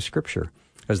them to Scripture.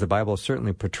 As the Bible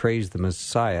certainly portrays the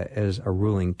Messiah as a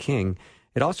ruling king,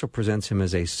 it also presents him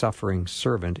as a suffering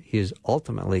servant. He is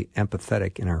ultimately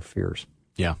empathetic in our fears.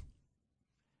 Yeah.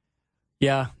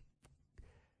 Yeah.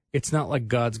 It's not like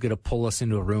God's going to pull us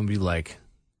into a room and be like,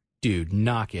 dude,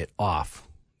 knock it off.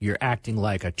 You're acting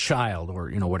like a child or,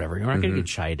 you know, whatever. You're not going to get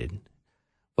chided.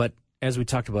 But as we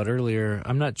talked about earlier,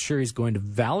 I'm not sure he's going to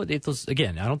validate those.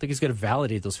 Again, I don't think he's going to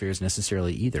validate those fears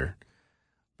necessarily either.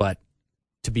 But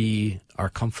to be our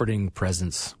comforting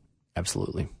presence,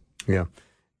 absolutely. Yeah.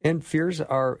 And fears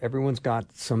are, everyone's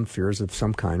got some fears of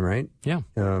some kind, right? Yeah.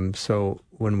 So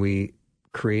when we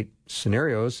create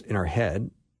scenarios in our head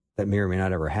that may or may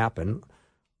not ever happen,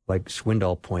 like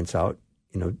Swindoll points out,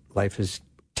 you know, life is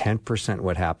 10%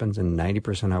 what happens and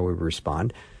 90% how we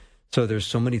respond. So there's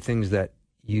so many things that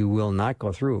you will not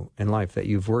go through in life that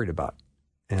you've worried about.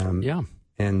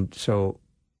 And so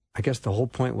I guess the whole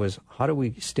point was, how do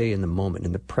we stay in the moment,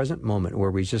 in the present moment,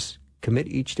 where we just commit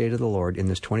each day to the Lord in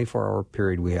this 24-hour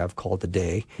period we have called a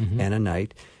day and a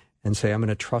night, and say, I'm going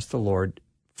to trust the Lord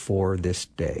for this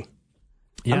day.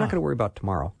 I'm not going to worry about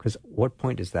tomorrow, because what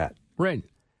point is that? Right.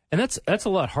 And that's a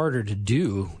lot harder to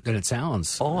do than it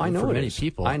sounds. Oh, I know for it many is.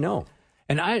 people. I know.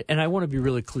 And I want to be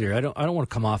really clear. I don't want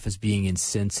to come off as being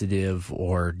insensitive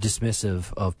or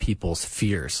dismissive of people's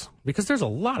fears, because there's a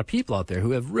lot of people out there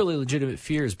who have really legitimate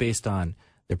fears based on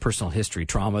their personal history,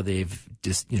 trauma they've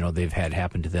had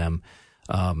happen to them,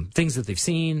 things that they've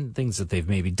seen, things that they've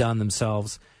maybe done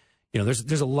themselves. You know,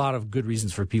 there's a lot of good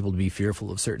reasons for people to be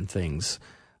fearful of certain things.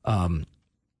 And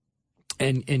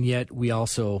yet we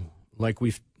also, like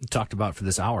we've talked about for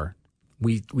this hour,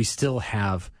 we still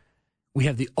have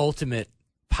the ultimate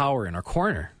power in our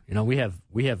corner. You know, we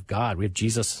have God, we have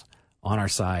Jesus on our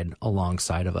side,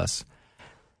 alongside of us.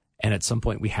 And at some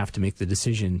point we have to make the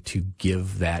decision to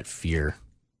give that fear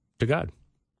to God.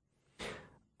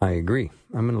 I agree.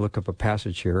 I'm going to look up a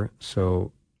passage here,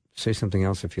 so say something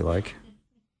else if you like.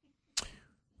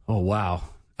 Oh, wow.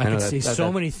 I can say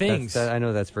so many things. I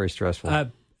know that's very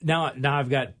stressful. Now I've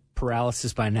got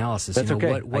paralysis by analysis. That's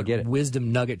okay. What I get it.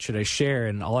 Wisdom nugget should I share?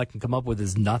 And all I can come up with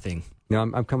is nothing. No,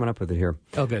 I'm coming up with it here.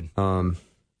 Oh, good.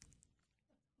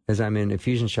 As I'm in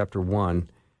Ephesians chapter 1,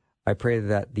 I pray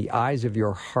that the eyes of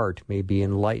your heart may be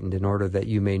enlightened, in order that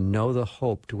you may know the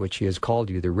hope to which he has called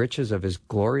you, the riches of his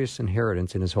glorious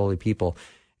inheritance in his holy people,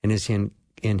 and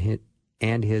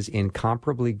his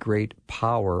incomparably great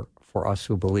power for us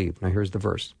who believe. Now here's the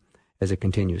verse as it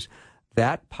continues.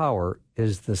 That power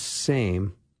is the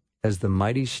same as the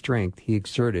mighty strength he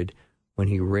exerted when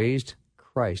he raised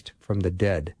Christ from the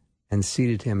dead and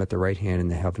seated him at the right hand in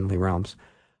the heavenly realms.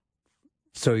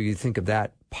 So you think of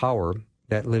that power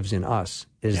that lives in us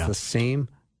is the same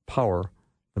power,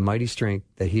 the mighty strength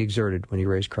that he exerted when he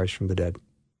raised Christ from the dead.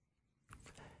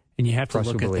 And you have to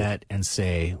look at that and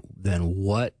say, then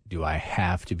what do I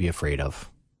have to be afraid of?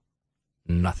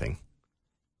 Nothing.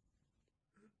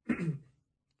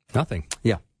 Nothing.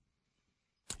 Yeah.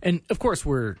 And of course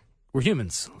we're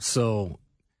humans. So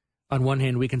on one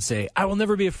hand we can say, I will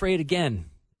never be afraid again.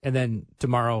 And then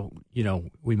tomorrow, you know,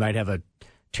 we might have a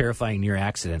terrifying near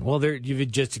accident. Well,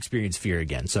 you've just experienced fear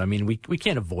again. So, I mean, we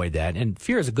can't avoid that. And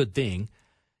fear is a good thing.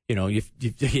 You know,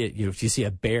 if you see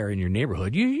a bear in your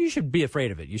neighborhood, you should be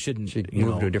afraid of it. You shouldn't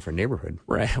move to a different neighborhood.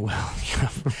 Right. Well,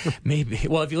 maybe.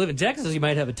 Well, if you live in Texas, you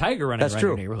might have a tiger running around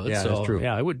your neighborhood. Yeah, so, that's true.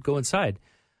 Yeah, I would go inside.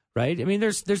 Right. I mean,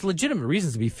 there's legitimate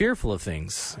reasons to be fearful of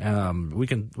things. We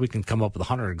can come up with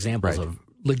 100 examples of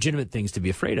legitimate things to be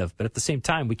afraid of. But at the same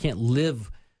time, we can't live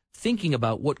thinking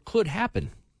about what could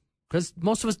happen, because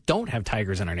most of us don't have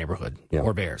tigers in our neighborhood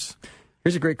or bears.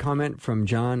 Here's a great comment from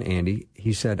John Andy.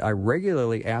 He said, I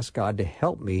regularly ask God to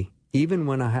help me even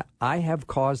when I have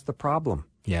caused the problem.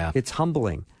 Yeah. It's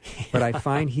humbling, but I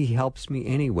find he helps me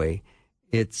anyway.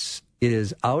 It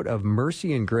is out of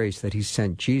mercy and grace that he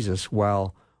sent Jesus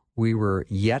while we were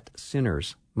yet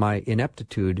sinners. My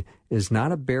ineptitude is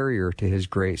not a barrier to his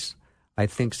grace. I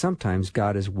think sometimes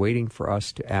God is waiting for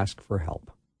us to ask for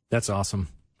help. That's awesome.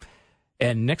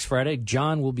 And next Friday,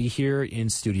 John will be here in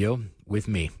studio with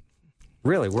me.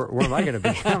 Really? Where am I going to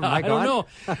be? Am I I don't know.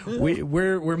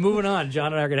 We're moving on.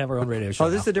 John and I are going to have our own radio show. Oh,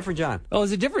 this now. is a different John. Oh,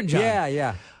 it's a different John.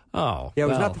 Yeah. Oh, Yeah, it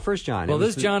was well. not the first John. Well,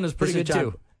 this John is pretty good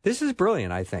too. This is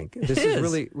brilliant, I think. This is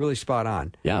really, really spot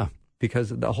on. Yeah. Because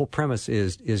the whole premise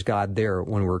is God there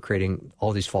when we're creating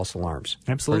all these false alarms?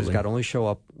 Absolutely. Or does God only show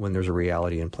up when there's a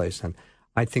reality in place? And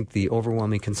I think the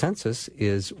overwhelming consensus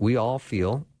is we all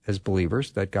feel as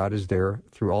believers that God is there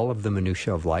through all of the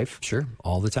minutia of life. Sure,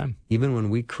 all the time. Even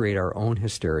when we create our own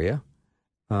hysteria,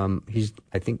 I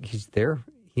think he's there.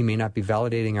 He may not be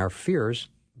validating our fears,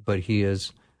 but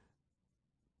he's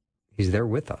there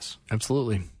with us.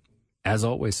 Absolutely. As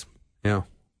always. Yeah.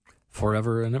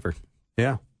 Forever and ever.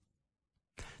 Yeah.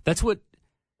 That's what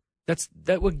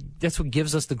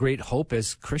gives us the great hope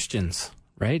as Christians,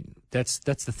 right? That's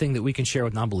the thing that we can share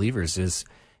with non-believers is,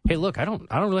 hey, look, I don't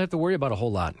really have to worry about a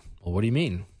whole lot. Well, what do you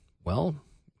mean? Well,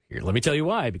 here, let me tell you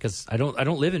why. Because I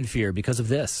don't live in fear because of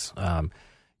this.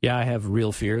 Yeah, I have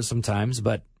real fears sometimes,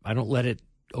 but I don't let it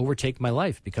overtake my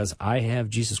life because I have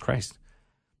Jesus Christ.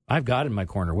 I have God in my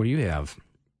corner. What do you have?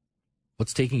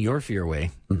 What's taking your fear away?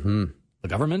 Mm-hmm. The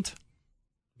government?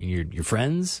 Your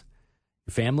friends?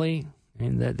 Your family?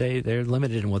 And they're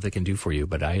limited in what they can do for you,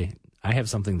 but I have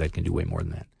something that can do way more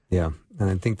than that. Yeah, and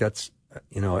I think that's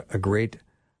a great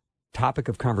topic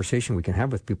of conversation we can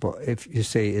have with people. If you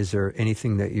say, is there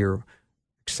anything that you're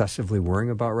excessively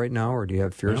worrying about right now, or do you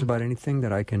have fears about anything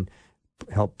that I can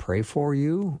help pray for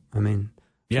you? I mean,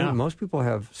 most people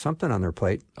have something on their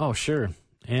plate. Oh, sure.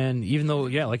 And even though,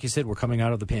 like you said, we're coming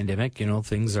out of the pandemic,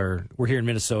 we're here in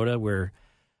Minnesota where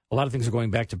a lot of things are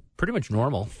going back to pretty much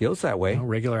normal. Feels that way.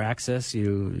 Regular access.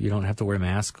 You don't have to wear a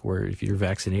mask where if you're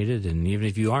vaccinated, and even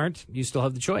if you aren't, you still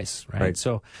have the choice, right?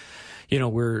 So,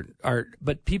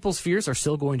 but people's fears are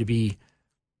still going to be,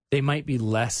 they might be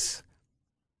more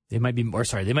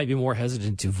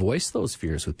hesitant to voice those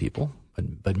fears with people,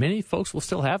 but many folks will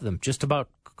still have them just about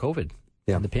COVID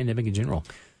and the pandemic in general.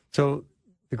 So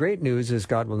the great news is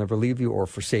God will never leave you or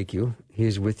forsake you. He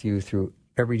is with you through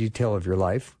every detail of your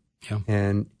life. Yeah.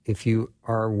 And if you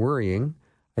are worrying,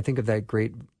 I think of that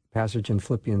great passage in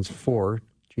Philippians 4.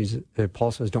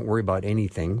 Paul says, don't worry about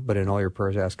anything, but in all your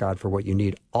prayers ask God for what you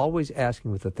need, always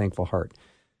asking with a thankful heart.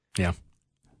 Yeah.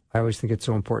 I always think it's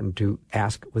so important to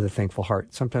ask with a thankful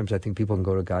heart. Sometimes I think people can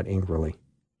go to God angrily.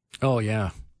 Oh, yeah.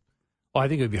 Well, I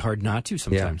think it would be hard not to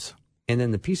sometimes. Yeah. And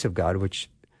then the peace of God, which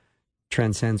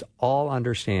transcends all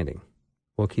understanding,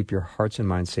 will keep your hearts and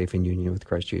minds safe in union with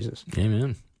Christ Jesus.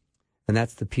 Amen. And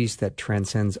that's the peace that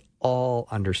transcends all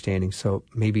understanding. So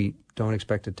maybe don't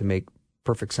expect it to make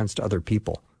perfect sense to other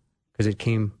people, because it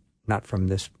came not from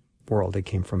this world, it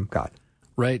came from God.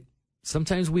 Right.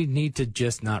 Sometimes we need to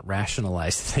just not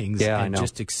rationalize things and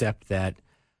just accept that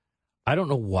I don't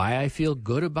know why I feel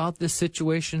good about this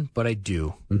situation, but I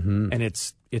do. Mm-hmm. And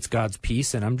it's God's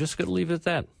peace, and I'm just going to leave it at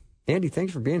that. Andy,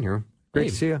 thanks for being here. Great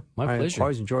to see you. My pleasure. I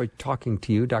always enjoy talking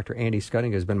to you. Dr. Andy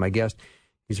Schuttinga has been my guest.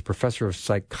 He's a professor of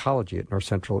psychology at North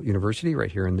Central University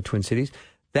right here in the Twin Cities.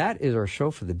 That is our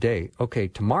show for the day. Okay,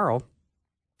 tomorrow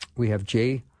we have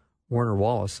Jay Warner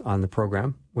Wallace on the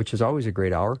program, which is always a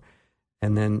great hour.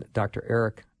 And then Dr.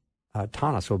 Eric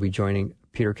Tanas will be joining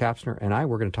Peter Kapsner and I.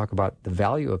 We're going to talk about the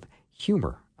value of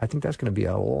humor. I think that's going to be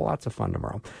lots of fun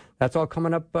tomorrow. That's all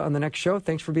coming up on the next show.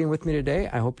 Thanks for being with me today.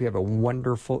 I hope you have a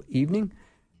wonderful evening.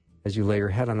 As you lay your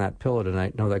head on that pillow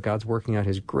tonight, know that God's working out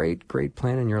his great, great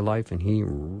plan in your life, and he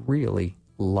really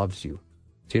loves you.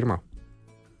 See you tomorrow.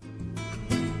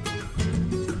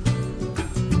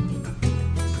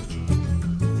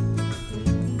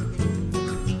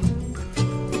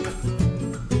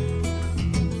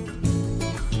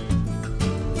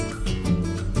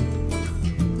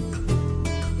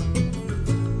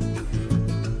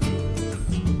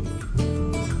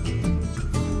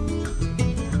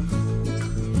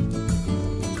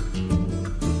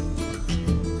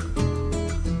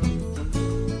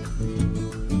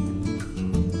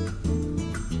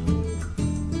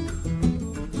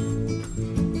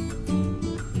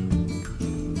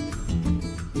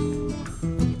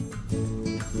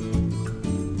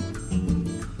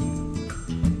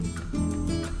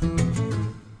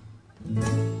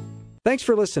 Thanks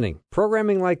for listening.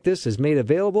 Programming like this is made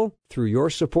available through your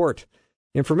support.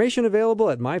 Information available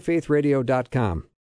at myfaithradio.com.